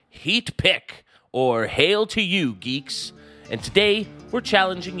Heat Pick, or Hail to You, geeks. And today, we're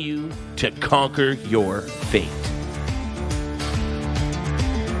challenging you to conquer your fate.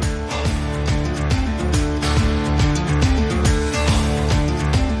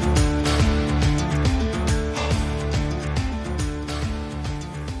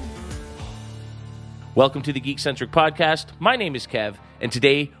 Welcome to the Geek-Centric Podcast. My name is Kev, and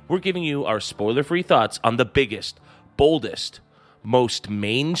today we're giving you our spoiler-free thoughts on the biggest, boldest, most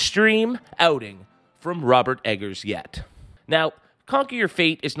mainstream outing from Robert Eggers yet. Now, Conquer Your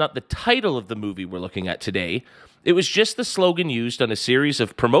Fate is not the title of the movie we're looking at today. It was just the slogan used on a series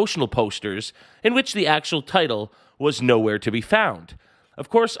of promotional posters in which the actual title was nowhere to be found. Of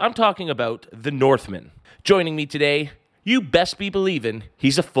course, I'm talking about The Northman. Joining me today, you best be believin'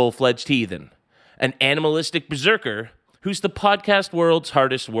 he's a full-fledged heathen. An animalistic berserker who's the podcast world's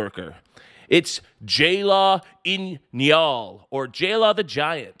hardest worker. It's J-Law Inyal, or J-Law the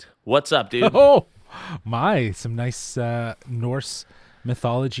Giant. What's up, dude? Oh, some nice Norse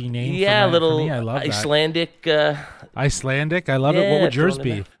mythology name. Yeah, for little me. I love Icelandic. Icelandic, I love it. What would yours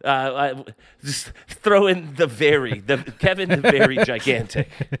be? Just throw in Kevin the Very Gigantic.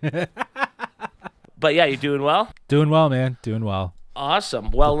 But yeah, you doing well? Doing well, man. Doing well.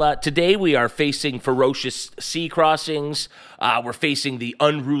 Awesome. Well, today we are facing ferocious sea crossings, we're facing the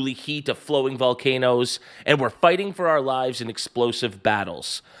unruly heat of flowing volcanoes, and we're fighting for our lives in explosive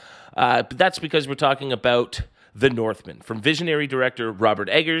battles. But that's because we're talking about The Northman. From visionary director Robert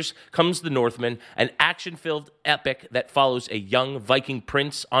Eggers comes The Northman, an action-filled epic that follows a young Viking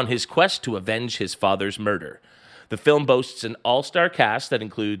prince on his quest to avenge his father's murder. The film boasts an all-star cast that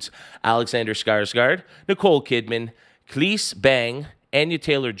includes Alexander Skarsgård, Nicole Kidman, Cleese Bang, Anya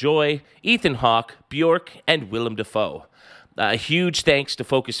Taylor-Joy, Ethan Hawke, Bjork, and Willem Dafoe. A huge thanks to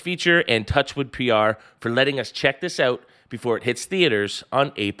Focus Feature and Touchwood PR for letting us check this out before it hits theaters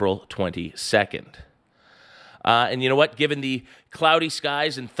on April 22nd. And you know what? Given the cloudy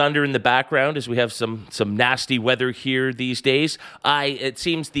skies and thunder in the background, as we have some nasty weather here these days, it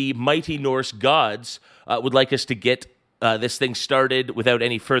seems the mighty Norse gods would like us to get this thing started without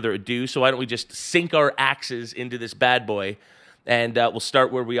any further ado. So why don't we just sink our axes into this bad boy, and we'll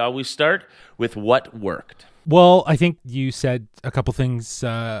start where we always start, with what worked. Well, I think you said a couple things.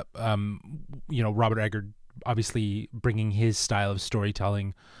 Robert Eggers obviously bringing his style of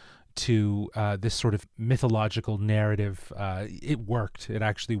storytelling to this sort of mythological narrative. It worked. It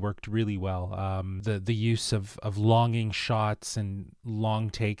actually worked really well. The use of longing shots and long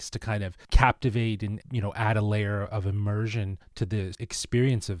takes to kind of captivate and add a layer of immersion to the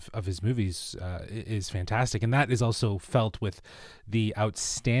experience of his movies is fantastic. And that is also felt with the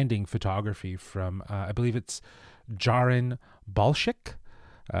outstanding photography from I believe it's Jarin Balshik.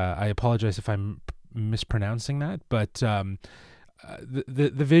 I apologize if I'm mispronouncing that, but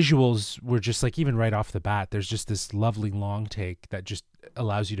the visuals were just like, even right off the bat, there's just this lovely long take that just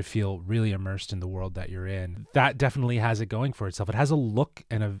allows you to feel really immersed in the world that you're in. That definitely has it going for itself. It has a look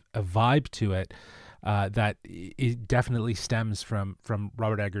and a vibe to it that it definitely stems from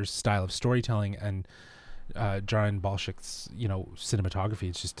Robert Eggers' style of storytelling and Jarin Balshik's cinematography.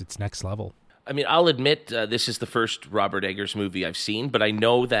 It's next level. I mean, I'll admit this is the first Robert Eggers movie I've seen, but I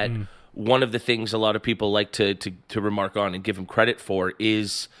know that one of the things a lot of people like to remark on and give him credit for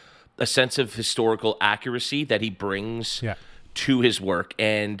is a sense of historical accuracy that he brings to his work.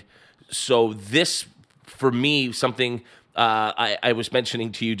 And so this, for me, something I was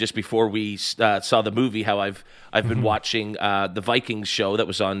mentioning to you just before we saw the movie, how I've been watching the Vikings show that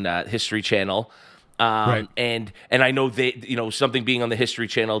was on History Channel. Right. And I know something being on the History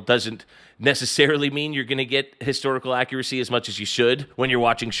Channel doesn't necessarily mean you're going to get historical accuracy as much as you should when you're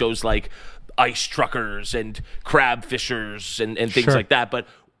watching shows like Ice Truckers and Crab Fishers and things like that. But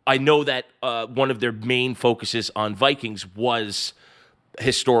I know that one of their main focuses on Vikings was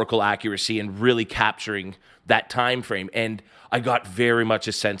historical accuracy and really capturing that time frame. And I got very much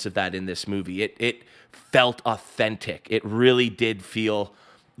a sense of that in this movie. It felt authentic. It really did feel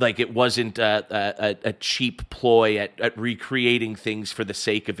like it wasn't a cheap ploy at recreating things for the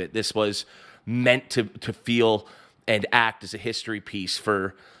sake of it. This was meant to feel and act as a history piece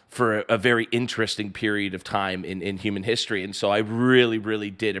for a very interesting period of time in human history. And so I really,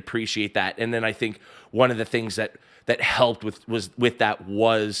 really did appreciate that. And then I think one of the things that helped with that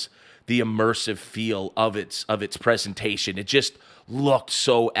was the immersive feel of its presentation. It just looked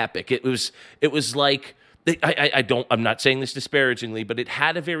so epic. It was like, I'm not saying this disparagingly, but it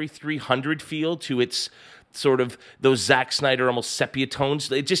had a very 300 feel to its sort of those Zack Snyder almost sepia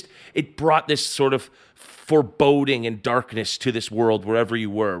tones. It brought this sort of foreboding and darkness to this world wherever you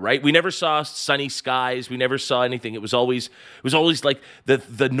were, right? We never saw sunny skies. We never saw anything. It was always like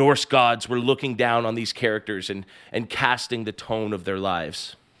the Norse gods were looking down on these characters and casting the tone of their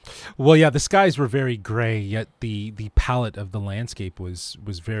lives. Well, yeah, the skies were very gray, yet the palette of the landscape was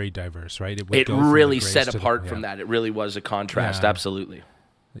very diverse, right? It really set apart from that. It really was a contrast, absolutely.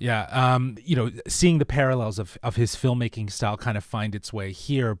 Yeah, seeing the parallels of his filmmaking style kind of find its way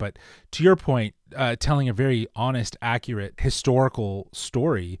here. But to your point, telling a very honest, accurate, historical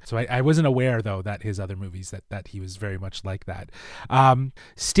story. So I wasn't aware, though, that his other movies, that he was very much like that.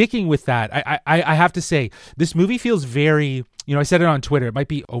 Sticking with that, I have to say, this movie feels very, I said it on Twitter, it might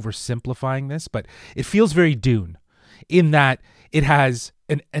be oversimplifying this, but it feels very Dune in that it has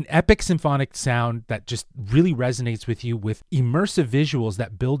an epic symphonic sound that just really resonates with you, with immersive visuals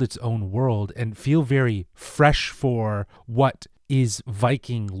that build its own world and feel very fresh for what is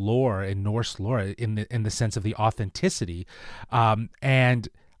Viking lore and Norse lore in the sense of the authenticity. And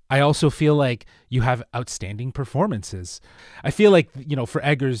I also feel like you have outstanding performances. I feel like, for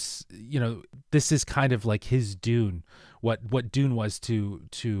Eggers, this is kind of like his Dune. What Dune was to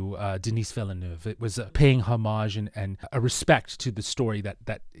Denis Villeneuve. It was paying homage and a respect to the story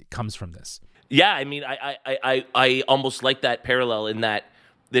that comes from this. Yeah, I mean, I almost like that parallel in that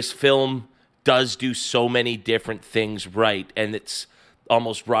this film does do so many different things right, and it's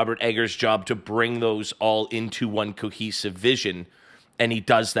almost Robert Eggers' job to bring those all into one cohesive vision, and he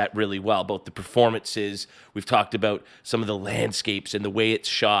does that really well. Both the performances, we've talked about some of the landscapes and the way it's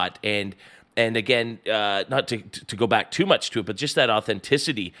shot, and again, not to go back too much to it, but just that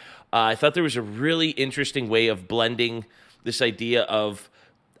authenticity. I thought there was a really interesting way of blending this idea of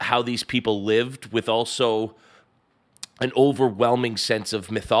how these people lived with also an overwhelming sense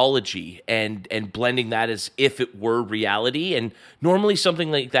of mythology and blending that as if it were reality. And normally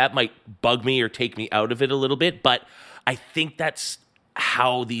something like that might bug me or take me out of it a little bit, but I think that's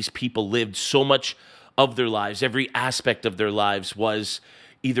how these people lived. So much of their lives, every aspect of their lives was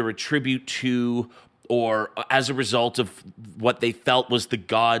either a tribute to or as a result of what they felt was the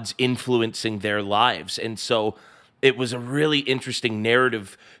gods influencing their lives. And so it was a really interesting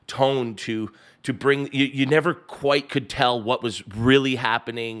narrative tone to bring. You never quite could tell what was really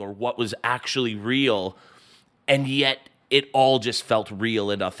happening or what was actually real, and yet it all just felt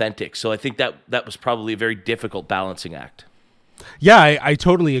real and authentic. So I think that was probably a very difficult balancing act. Yeah, I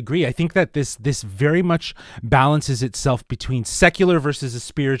totally agree. I think that this very much balances itself between secular versus a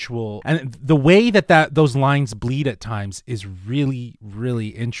spiritual, and the way that those lines bleed at times is really, really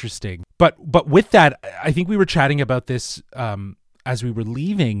interesting. But with that, I think we were chatting about this as we were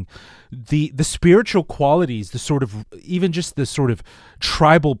leaving. The spiritual qualities, the sort of even just the sort of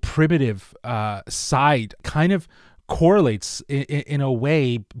tribal primitive side, kind of correlates in a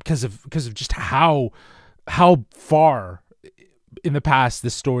way because of just how far in the past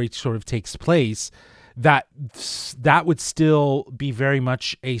this story sort of takes place, that would still be very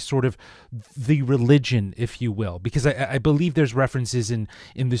much a sort of the religion, if you will, because I believe there's references in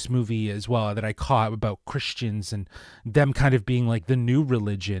this movie as well that I caught about Christians and them kind of being like the new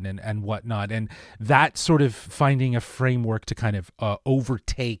religion and whatnot, and that sort of finding a framework to kind of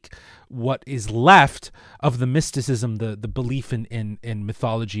overtake what is left of the mysticism, the belief in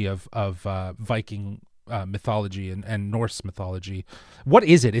mythology of Viking mythology and Norse mythology. What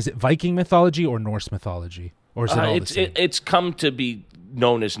is it? Is it Viking mythology or Norse mythology? Or is it all the same? It's come to be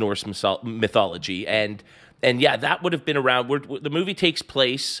known as Norse mythology. And yeah, that would have been around. The movie takes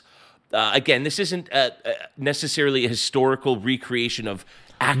place, again, this isn't necessarily a historical recreation of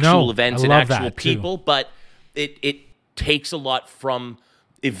actual events and actual people, but it takes a lot from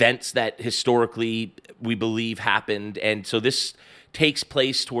events that historically we believe happened. And so this takes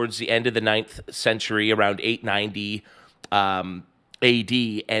place towards the end of the 9th century, around 890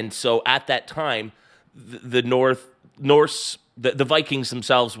 AD. And so at that time, the Norse, the Vikings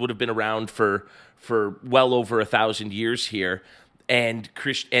themselves would have been around for well over 1,000 years here. And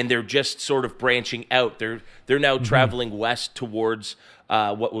they're just sort of branching out. They're now traveling west towards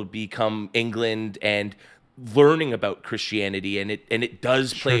what would become England and learning about Christianity. And it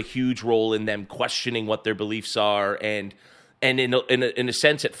does play a huge role in them questioning what their beliefs are. And in a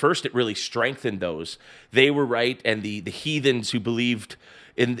sense, at first, it really strengthened those. They were right, and the heathens who believed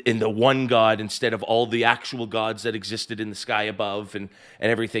in the one God instead of all the actual gods that existed in the sky above and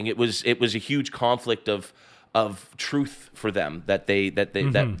everything. It was a huge conflict of truth for them that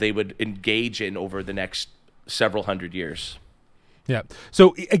they would engage in over the next several hundred years. Yeah.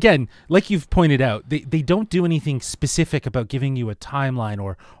 So again, like you've pointed out, they don't do anything specific about giving you a timeline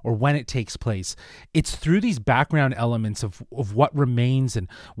or when it takes place. It's through these background elements of what remains and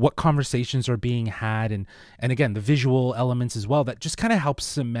what conversations are being had, and again the visual elements as well, that just kind of helps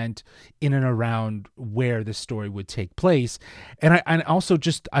cement in and around where the story would take place. And I also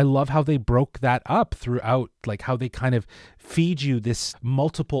just I love how they broke that up throughout, like how they kind of feed you this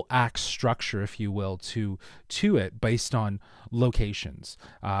multiple act structure, if you will, to it based on locations.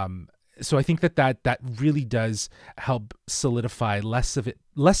 So I think that really does help solidify less of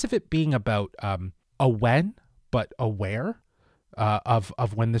it being about a when, but a where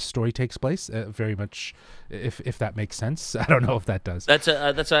of when this story takes place. Very much, if that makes sense. I don't know if that does.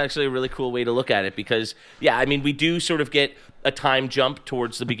 That's actually a really cool way to look at it, because yeah, I mean, we do sort of get a time jump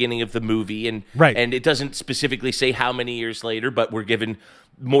towards the beginning of the movie, and right. And it doesn't specifically say how many years later, but we're given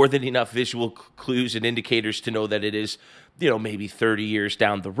more than enough visual clues and indicators to know that it is, maybe 30 years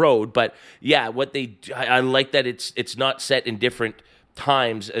down the road. But yeah, I like that it's not set in different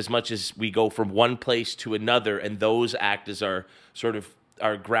times as much as we go from one place to another, and those act as our sort of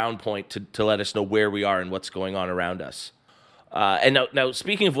our ground point to let us know where we are and what's going on around us. And now,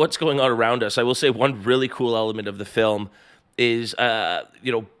 speaking of what's going on around us, I will say one really cool element of the film is,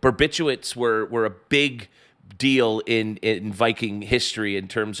 barbiturates were a big deal in Viking history in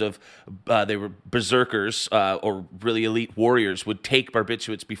terms of they were berserkers or really elite warriors would take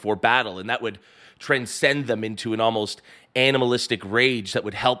barbiturates before battle, and that would transcend them into an almost animalistic rage that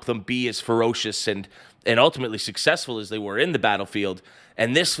would help them be as ferocious and ultimately successful as they were in the battlefield.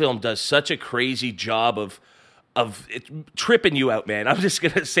 And this film does such a crazy job of it tripping you out, man. I'm just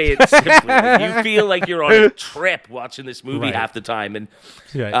going to say it simply. You feel like you're on a trip watching this movie right. half the time. And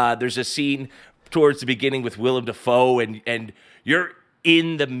there's a scene towards the beginning with Willem Dafoe, and you're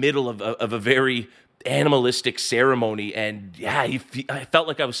in the middle of a very animalistic ceremony, and yeah, I felt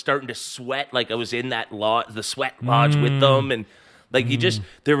like I was starting to sweat, like I was in that the sweat lodge with them, and like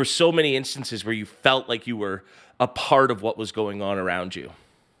there were so many instances where you felt like you were a part of what was going on around you.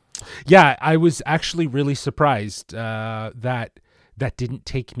 Yeah, I was actually really surprised that didn't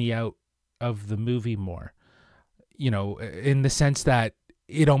take me out of the movie more, in the sense that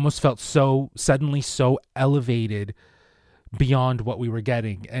it almost felt so suddenly so elevated beyond what we were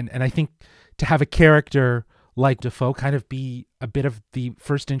getting. And I think to have a character like Dafoe kind of be a bit of the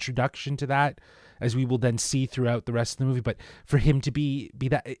first introduction to that, as we will then see throughout the rest of the movie, but for him to be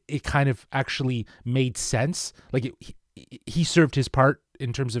that, it kind of actually made sense. Like he served his part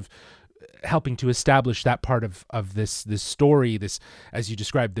in terms of helping to establish that part of this story, this, as you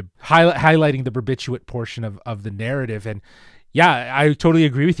described, the highlighting the barbiturate portion of the narrative. And yeah, I totally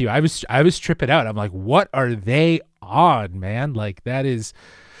agree with you. I was tripping out. I'm like, what are they on, man? Like, that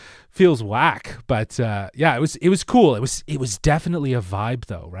feels whack. But yeah, it was cool. It was definitely a vibe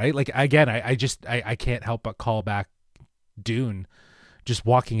though, right? Like, again, I can't help but call back Dune. Just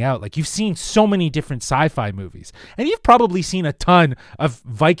walking out, like, you've seen so many different sci-fi movies, and you've probably seen a ton of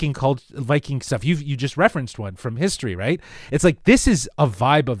Viking stuff. You just referenced one from history, right? It's like, this is a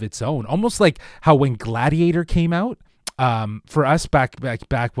vibe of its own, almost like how when Gladiator came out, for us back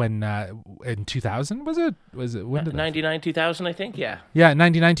when in 2000, was it when did 99 2000, I think. Yeah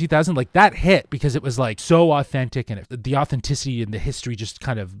 99 2000, like, that hit because it was like so authentic, and the authenticity and the history just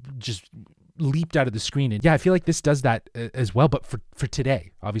kind of leaped out of the screen. And yeah, I feel like this does that as well, but for today,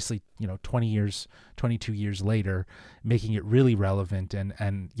 obviously, 22 years later, making it really relevant.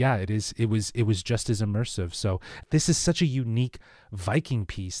 And yeah, it was just as immersive. So this is such a unique Viking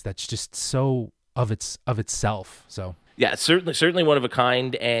piece that's just so of itself. So yeah, certainly one of a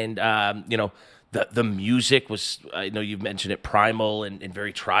kind. And the music was, I know you've mentioned it, primal and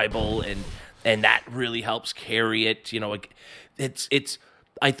very tribal, and that really helps carry it. It's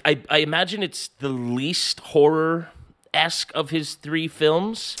I imagine it's the least horror-esque of his three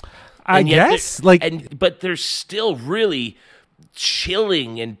films. I guess, but there's still really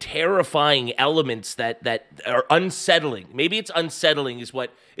chilling and terrifying elements that are unsettling. Maybe it's unsettling is what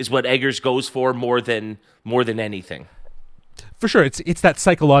Eggers goes for more than anything. For sure, it's that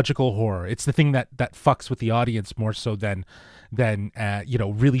psychological horror. It's the thing that fucks with the audience more so than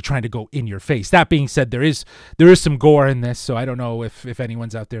really trying to go in your face. That being said, there is some gore in this, so I don't know if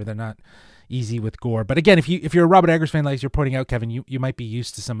anyone's out there, they're not easy with gore. But again, if you're a Robert Eggers fan, like you're pointing out, Kevin, you might be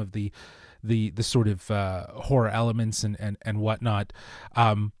used to some of the sort of horror elements and whatnot.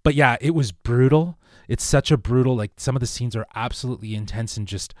 But yeah, it was brutal. It's such a brutal, like, some of the scenes are absolutely intense, and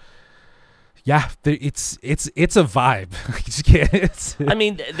just, yeah, it's a vibe. I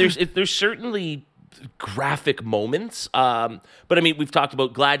mean, there's certainly graphic moments, but I mean, we've talked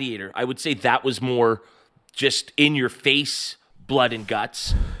about Gladiator. I would say that was more just in your face blood and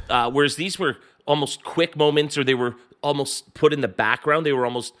guts, whereas these were almost quick moments, or they were almost put in the background. They were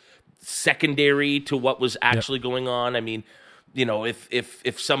almost secondary to what was actually going on. I mean,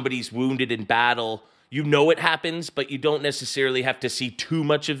 if somebody's wounded in battle, it happens, but you don't necessarily have to see too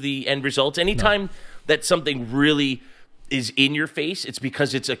much of the end results. Anytime that something really is in your face, it's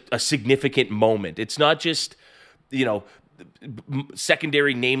because it's a significant moment. It's not just,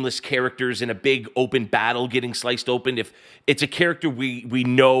 secondary nameless characters in a big open battle getting sliced open. If it's a character we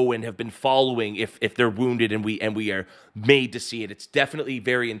know and have been following, if they're wounded and we are made to see it, it's definitely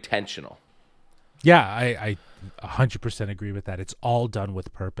very intentional. Yeah, I 100% agree with that. It's all done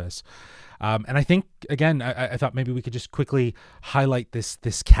with purpose. And I think, again, I thought maybe we could just quickly highlight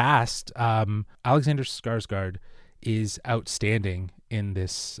this cast. Alexander Skarsgård is outstanding in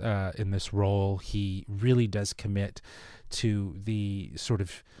this role. He really does commit to the sort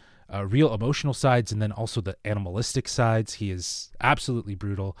of real emotional sides and then also the animalistic sides. He is absolutely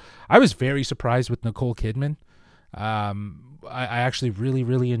brutal. I was very surprised with Nicole Kidman. I actually really,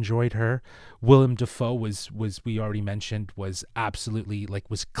 really enjoyed her. Willem Dafoe was we already mentioned, was absolutely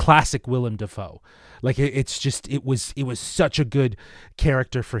was classic Willem Dafoe. It was such a good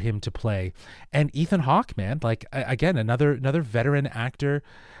character for him to play. And Ethan Hawke, man, again, another veteran actor.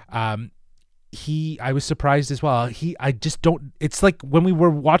 I was surprised as well. It's like when we were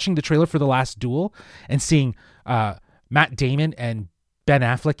watching the trailer for The Last Duel and seeing Matt Damon and Ben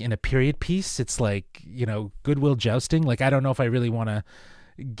Affleck in a period piece, it's like, Goodwill Jousting. I don't know if I really want to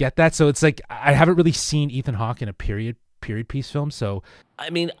get that. So it's like, I haven't really seen Ethan Hawke in a period piece film. So, I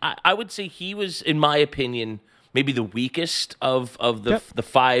mean, I would say he was, in my opinion, maybe the weakest of the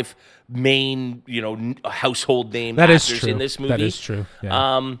five main, household name actors in this movie. That is true.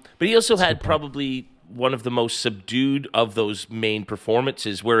 Yeah. But he also had probably one of the most subdued of those main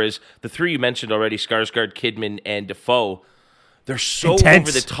performances, whereas the three you mentioned already, Skarsgård, Kidman, and Dafoe, they're so intense.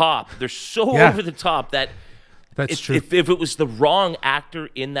 Over the top. They're so over the top that that's true. If it was the wrong actor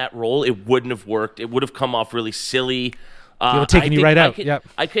in that role, it wouldn't have worked. It would have come off really silly. It would have taken you right out.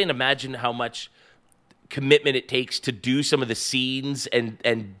 I can't imagine how much commitment it takes to do some of the scenes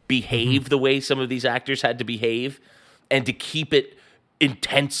and behave the way some of these actors had to behave, and to keep it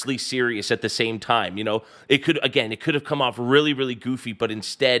intensely serious at the same time. It could have come off really, really goofy, but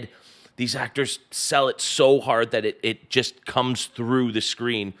instead these actors sell it so hard that it just comes through the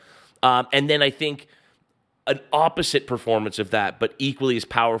screen. And then I think an opposite performance of that, but equally as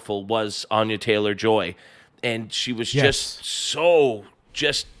powerful, was Anya Taylor-Joy. And she was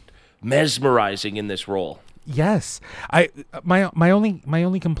just mesmerizing in this role. Yes. My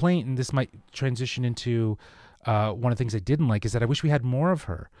only complaint, and this might transition into one of the things I didn't like, is that I wish we had more of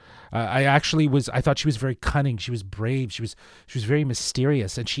her. I thought she was very cunning. She was brave. She was very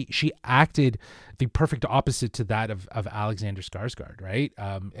mysterious, and she acted the perfect opposite to that of Alexander Skarsgård, right?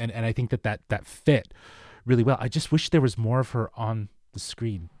 And I think that fit really well. I just wish there was more of her on the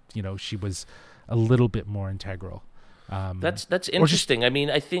screen. She was a little bit more integral. That's interesting.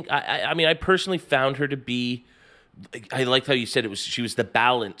 I personally found her to be. I liked how you said she was the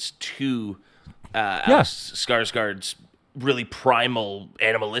balance to Skarsgård's really primal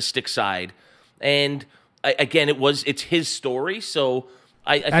animalistic side, and it's his story, so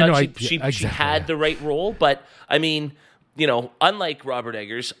I thought she had the right role. But I mean, unlike Robert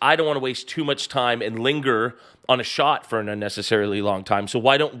Eggers, I don't want to waste too much time and linger on a shot for an unnecessarily long time. So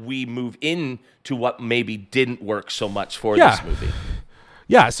why don't we move into what maybe didn't work so much for this movie?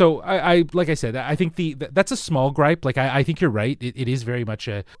 Yeah, so I like I said, I think that's a small gripe. I think you're right. It is very much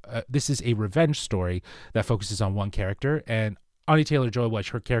this is a revenge story that focuses on one character, and Anya Taylor-Joy,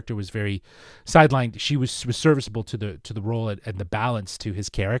 her character was very sidelined. She was serviceable to the role and the balance to his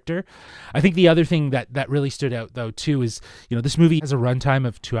character. I think the other thing that really stood out though too is, this movie has a runtime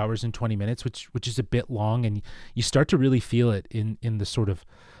of 2 hours and 20 minutes, which is a bit long, and you start to really feel it in the sort of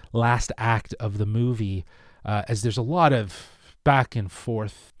last act of the movie, as there's a lot of back and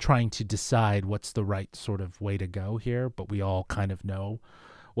forth trying to decide what's the right sort of way to go here, but we all kind of know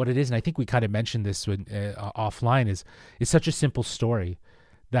what it is. And I think we kind of mentioned this when offline, it's such a simple story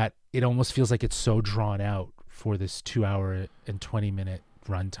that it almost feels like it's so drawn out for this 2 hour and 20 minute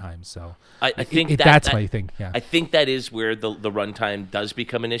runtime. So I think that's my thing. Yeah, I think that is where the runtime does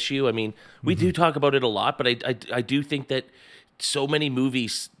become an issue. I mean, we do talk about it a lot, but I do think that so many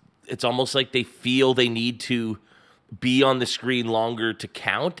movies, it's almost like they feel they need to be on the screen longer to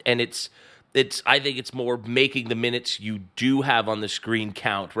count, and I think it's more making the minutes you do have on the screen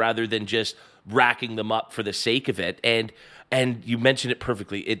count rather than just racking them up for the sake of it. And you mentioned it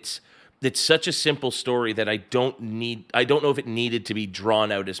perfectly. It's such a simple story that I don't know if it needed to be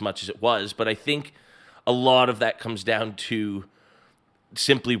drawn out as much as it was, but I think a lot of that comes down to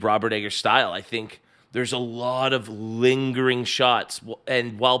simply Robert Eggers' style. I think there's a lot of lingering shots,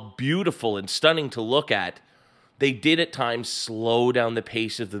 and while beautiful and stunning to look at, they did at times slow down the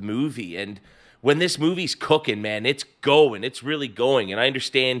pace of the movie. And when this movie's cooking, man, it's going. It's really going. And I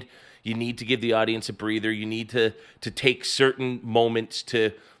understand you need to give the audience a breather. You need to take certain moments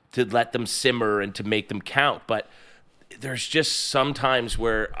to let them simmer and to make them count. But there's just some times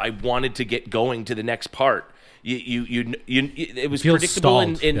where I wanted to get going to the next part. It was predictable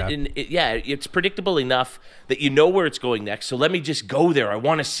it's predictable enough that you know where it's going next. So let me just go there. I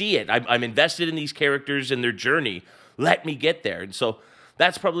want to see it. I'm invested in these characters and their journey. Let me get there. And so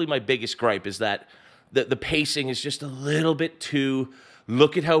that's probably my biggest gripe, is that the pacing is just a little bit too,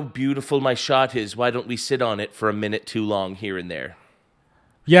 look at how beautiful my shot is. Why don't we sit on it for a minute too long here and there?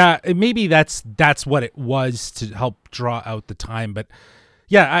 Yeah, maybe that's what it was to help draw out the time, but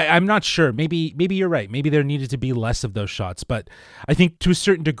yeah, I'm not sure. Maybe you're right. Maybe there needed to be less of those shots. But I think to a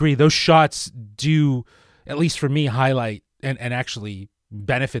certain degree, those shots do, at least for me, highlight and actually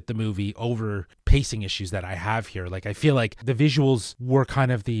benefit the movie over pacing issues that I have here. Like, I feel like the visuals were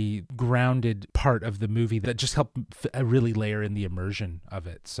kind of the grounded part of the movie that just helped really layer in the immersion of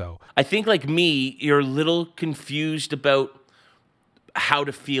it. So I think, like me, you're a little confused about how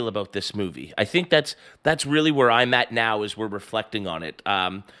to feel about this movie. I think that's really where I'm at now as we're reflecting on it.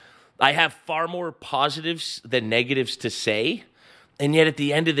 I have far more positives than negatives to say, and yet at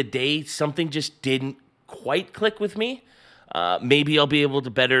the end of the day, something just didn't quite click with me. Maybe I'll be able to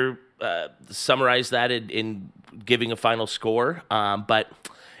better summarize that in giving a final score, but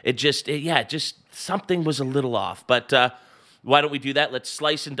it just something was a little off. But why don't we do that? Let's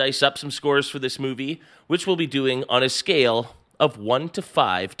slice and dice up some scores for this movie, which we'll be doing on a scale of 1 to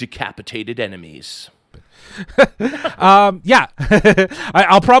 5 decapitated enemies. Yeah,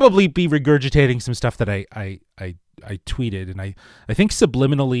 I'll probably be regurgitating some stuff that I tweeted, and I think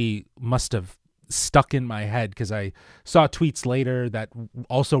subliminally must have stuck in my head because I saw tweets later that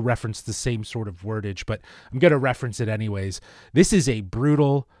also referenced the same sort of wordage, but I'm going to reference it anyways. This is a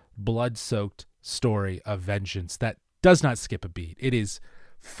brutal, blood-soaked story of vengeance that does not skip a beat. It is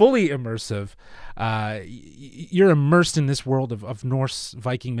fully immersive. You're immersed in this world of Norse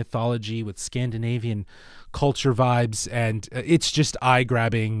Viking mythology with Scandinavian culture vibes, and it's just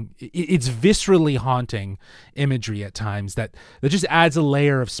eye-grabbing. It's viscerally haunting imagery at times that just adds a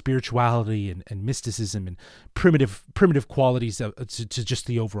layer of spirituality and mysticism and primitive qualities to just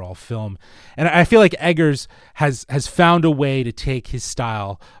the overall film. And I feel like Eggers has found a way to take his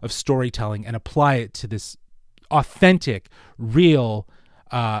style of storytelling and apply it to this authentic, real,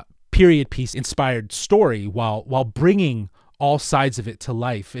 period piece inspired story while bringing all sides of it to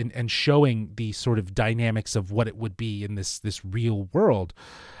life and showing the sort of dynamics of what it would be in this real world.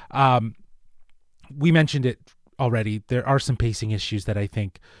 We mentioned it already. There are some pacing issues that I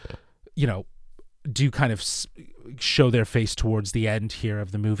think, do kind of show their face towards the end here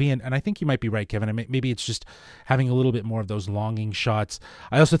of the movie. And I think you might be right, Kevin. Maybe it's just having a little bit more of those longing shots.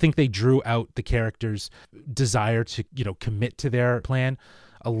 I also think they drew out the character's desire to, commit to their plan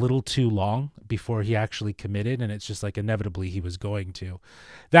a little too long before he actually committed. And it's just like inevitably he was going to.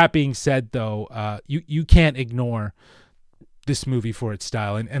 That being said, though, you can't ignore this movie for its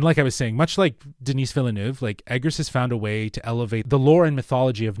style. And like I was saying, much like Denis Villeneuve, like Eggers has found a way to elevate the lore and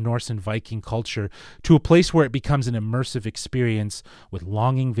mythology of Norse and Viking culture to a place where it becomes an immersive experience with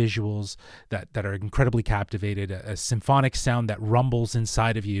longing visuals that are incredibly captivated, a symphonic sound that rumbles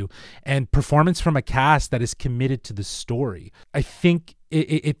inside of you, and performance from a cast that is committed to the story. I think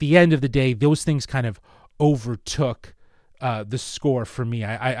at the end of the day, those things kind of overtook the score for me.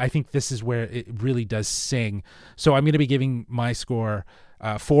 I think this is where it really does sing. So I'm going to be giving my score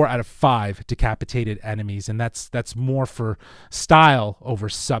 4 out of 5 decapitated enemies, and that's more for style over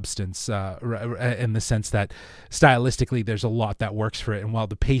substance, in the sense that stylistically there's a lot that works for it, and while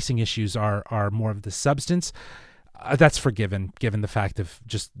the pacing issues are more of the substance, that's forgiven given the fact of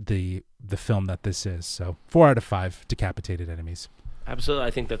just the film that this is. So 4 out of 5 decapitated enemies. Absolutely.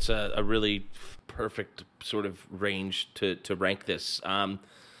 I think that's a really perfect sort of range to rank this. I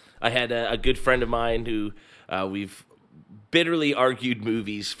had a good friend of mine who we've bitterly argued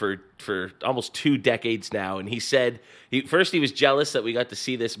movies for almost 2 decades now, and he said first he was jealous that we got to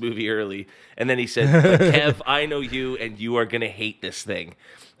see this movie early, and then he said, "But Kev, I know you, and you are going to hate this thing."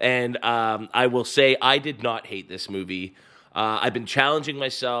 And I will say I did not hate this movie. I've been challenging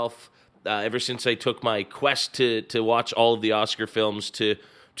myself ever since I took my quest to watch all of the Oscar films, to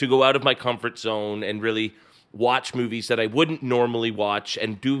go out of my comfort zone and really watch movies that I wouldn't normally watch,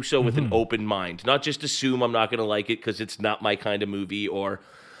 and do so with an open mind. Not just assume I'm not going to like it because it's not my kind of movie, or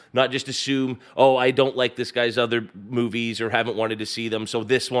not just assume, oh, I don't like this guy's other movies or haven't wanted to see them, so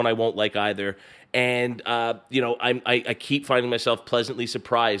this one I won't like either. And, I keep finding myself pleasantly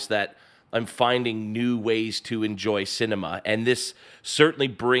surprised that I'm finding new ways to enjoy cinema. And this certainly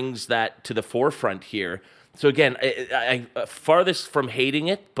brings that to the forefront here. So again, I farthest from hating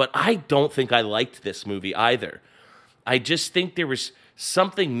it, but I don't think I liked this movie either. I just think there was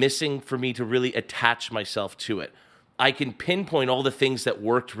something missing for me to really attach myself to it. I can pinpoint all the things that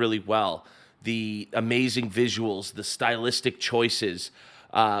worked really well. The amazing visuals, the stylistic choices.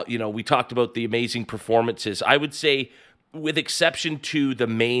 We talked about the amazing performances. I would say, with exception to the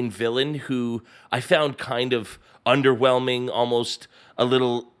main villain, who I found kind of underwhelming, almost a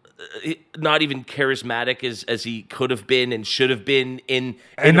little not even charismatic as he could have been and should have been in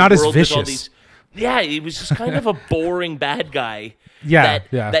and a not as world with vicious. all these. Yeah, he was just kind of a boring bad guy.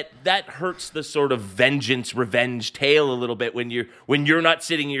 That hurts the sort of vengeance, revenge tale a little bit when you're not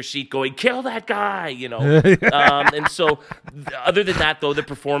sitting in your seat going, kill that guy, And so, other than that, though, the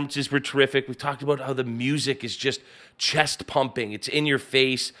performances were terrific. We talked about how the music is just chest pumping. It's in your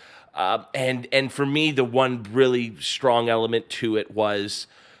face. And for me, the one really strong element to it was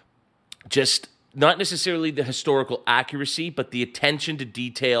just not necessarily the historical accuracy, but the attention to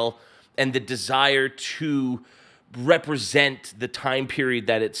detail and the desire to represent the time period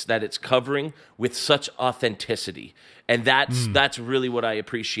that it's covering with such authenticity. And that's really what I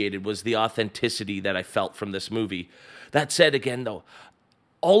appreciated, was the authenticity that I felt from this movie. That said, again, though,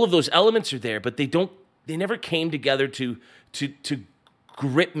 all of those elements are there, but they never came together to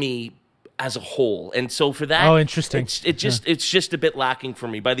grip me as a whole. And so for that, interesting. It's just a bit lacking for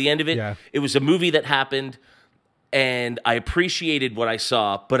me. By the end of it, It was a movie that happened, and I appreciated what I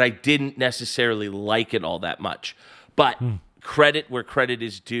saw, but I didn't necessarily like it all that much. But credit where credit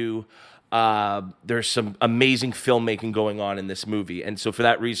is due. There's some amazing filmmaking going on in this movie, and so for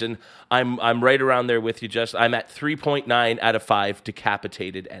that reason, I'm right around there with you. I'm at 3.9 out of 5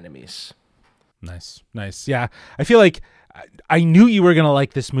 decapitated enemies. Nice. Yeah, I feel like I knew you were gonna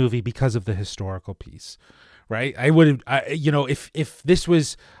like this movie because of the historical piece, right? I would have, if this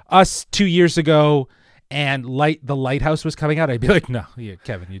was us 2 years ago and the Lighthouse was coming out, I'd be like, no,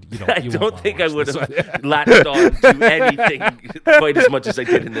 Kevin, you don't. I don't think I would have latched on to anything quite as much as I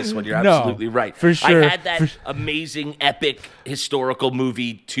did in this one. You're absolutely right. For sure. I had that amazing, epic, historical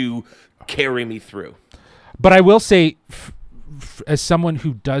movie to carry me through. But I will say, as someone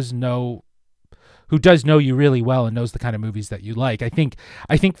who does know you really well and knows the kind of movies that you like, I think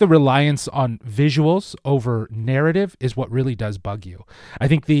the reliance on visuals over narrative is what really does bug you. I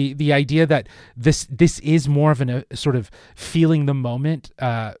think the idea that this is more of a sort of feeling the moment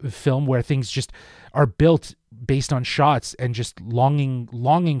film where things just are built based on shots and just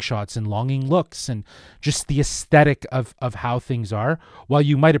longing shots and longing looks and just the aesthetic of how things are. While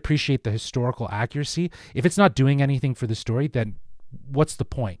you might appreciate the historical accuracy, if it's not doing anything for the story, then what's the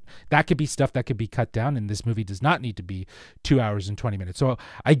point? That could be stuff that could be cut down, and this movie does not need to be 2 hours and 20 minutes. So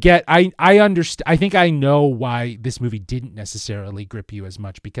I understand. I think I know why this movie didn't necessarily grip you as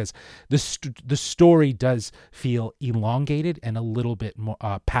much, because the story does feel elongated and a little bit more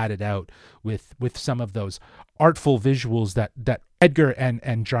padded out with some of those artful visuals that Edgar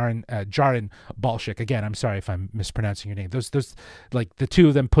and Jarin Balshik, again, I'm sorry if I'm mispronouncing your name. Those like the two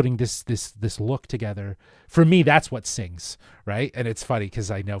of them putting this look together. For me, that's what sings, right? And it's funny because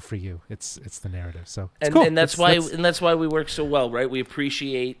I know for you, it's the narrative. So it's cool. And that's why we work so well, right? We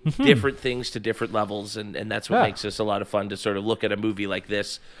appreciate different things to different levels, and that's what makes us a lot of fun to sort of look at a movie like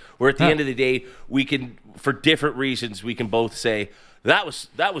this, where at the end of the day, we can, for different reasons, we can both say that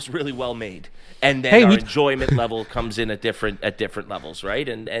was really well made, and then our enjoyment level comes in at different levels, right?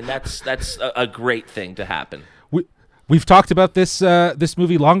 And that's a great thing to happen. We've talked about this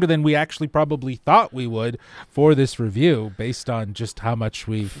movie longer than we actually probably thought we would for this review, based on just how much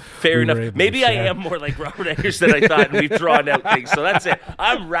Fair enough. Maybe I am more like Robert Eggers than I thought, and we've drawn out things. So that's it.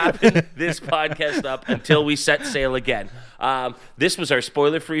 I'm wrapping this podcast up until we set sail again. This was our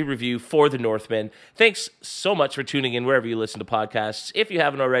spoiler-free review for The Northman. Thanks so much for tuning in wherever you listen to podcasts. If you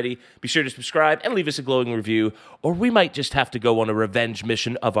haven't already, be sure to subscribe and leave us a glowing review, or we might just have to go on a revenge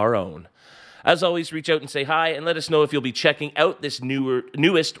mission of our own. As always, reach out and say hi, and let us know if you'll be checking out this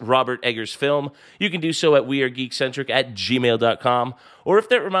newest Robert Eggers film. You can do so at wearegeekcentric@gmail.com, or if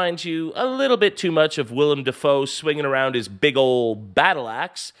that reminds you a little bit too much of Willem Dafoe swinging around his big old battle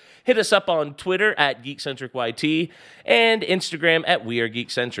axe, hit us up on Twitter at GeekcentricYT and Instagram at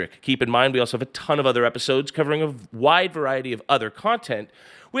wearegeekcentric. Keep in mind, we also have a ton of other episodes covering a wide variety of other content,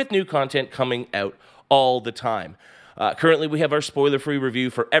 with new content coming out all the time. Currently, we have our spoiler-free review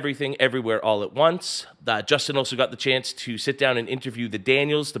for Everything, Everywhere, All at Once. Justin also got the chance to sit down and interview the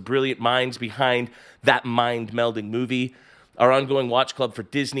Daniels, the brilliant minds behind that mind-melding movie. Our ongoing watch club for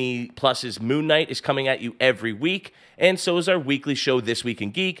Disney Plus's Moon Knight is coming at you every week, and so is our weekly show This Week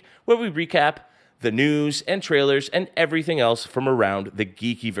in Geek, where we recap the news and trailers and everything else from around the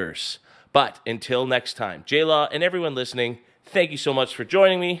Geekyverse. But until next time, J-Law and everyone listening, thank you so much for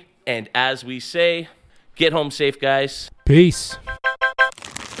joining me, and as we say, get home safe, guys. Peace.